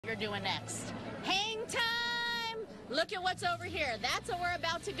you're doing next. Hang time! Look at what's over here. That's what we're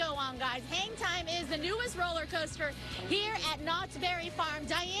about to go on, guys. Hang time is the newest roller coaster here at Knott's Berry Farm.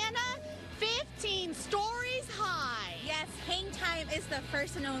 Diana, 15 stories high. Yes, Hangtime is the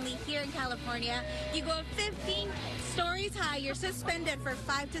first and only here in California. You go 15 stories high, you're suspended for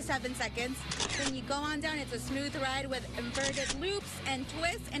 5 to 7 seconds. Then you go on down, it's a smooth ride with inverted loops and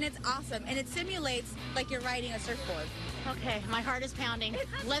twists, and it's awesome. And it simulates like you're riding a surfboard. Okay, my heart is pounding.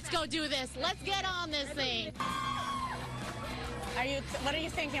 Let's go do this. Let's get on this thing. What are you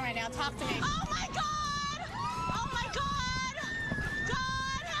thinking right now? Talk to me. Oh my God! Oh my God!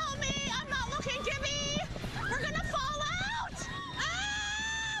 God, help me! I'm not looking, Gibby! We're gonna fall out!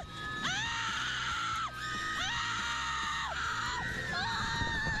 Ah! Ah!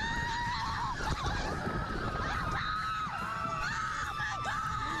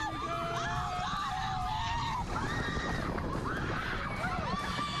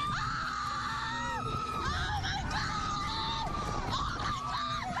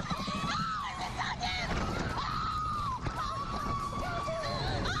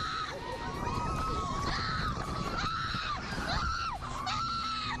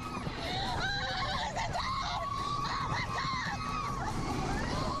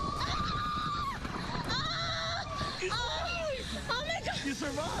 Oh my God! You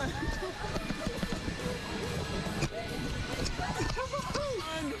survived.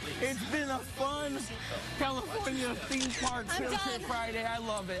 It's been a fun California theme park Field Trip Friday. I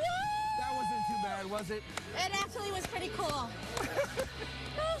love it. Woo! That wasn't too bad, was it? It actually was pretty cool. Oh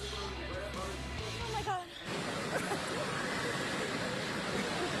my God.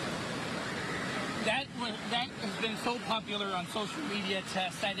 That has been so popular on social media,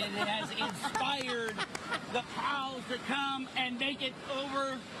 Tess, that it has inspired the pals to come and make it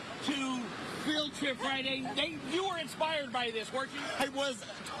over to Field Trip Friday. You were inspired by this, weren't you? I was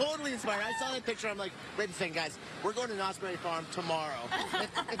totally inspired. I saw that picture. I'm like, wait a second, guys. We're going to Knott's Berry Farm tomorrow.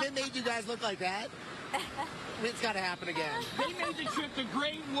 If it made you guys look like that, it's got to happen again. They made the trip to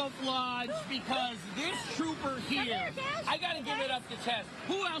Great Wolf Lodge because this trooper here, I got to give it up to Tess.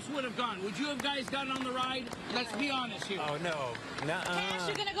 Who else would have gone? Would you have guys gotten on the ride? Let's be honest here. Oh, no. Cash,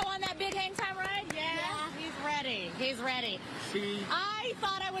 you gonna go on that big hang time ride? Yeah. He's ready. He's ready. See? I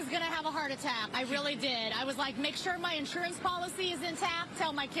thought I was gonna have a heart attack. I really did. I was like, make sure my insurance policy is intact.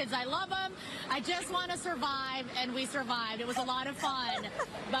 Tell my kids I love them. I just want to survive, and we survived. It was a lot of fun.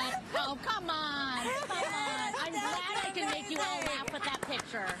 But, oh, come on. Come on. I'm glad I can make you all laugh with that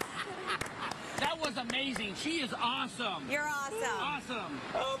picture. That was amazing. She is awesome. You're awesome. Awesome.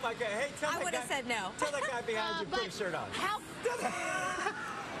 Oh, my God. Hey, tell I that would have guy. said no. Tell that guy behind you, put a shirt on.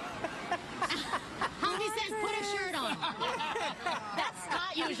 He says put a shirt on. That's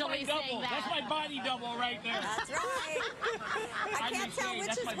Scott usually saying that. That's my body double right there. That's right. I can't tell which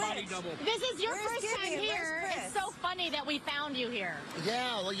that's is my body which. double. This is your Where's first time Gibby? here. Where's Chris? It's so funny that we found you here.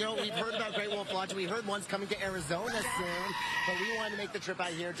 Yeah, well, you know, we've heard about Great Wolf Lodge. We heard one's coming to Arizona soon, but we wanted to make the trip out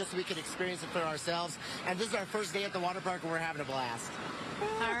here just so we could experience it for ourselves. And this is our first day at the water park, and we're having a blast.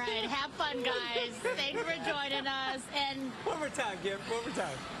 All right, have fun, guys. Thanks for joining us. And One more time, Gib. One more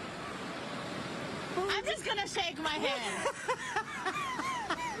time. I'm just going to shake my head.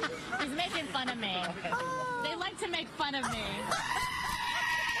 He's making fun of me. They like to make fun of me.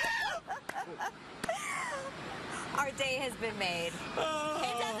 Our day has been made.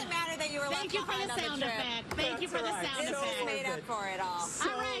 It doesn't matter that you were Thank left you for behind the on the sound trip. effect. Thank you for the That's sound This right. is effect. made up for it all.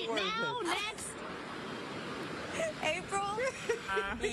 All right, now, next. April?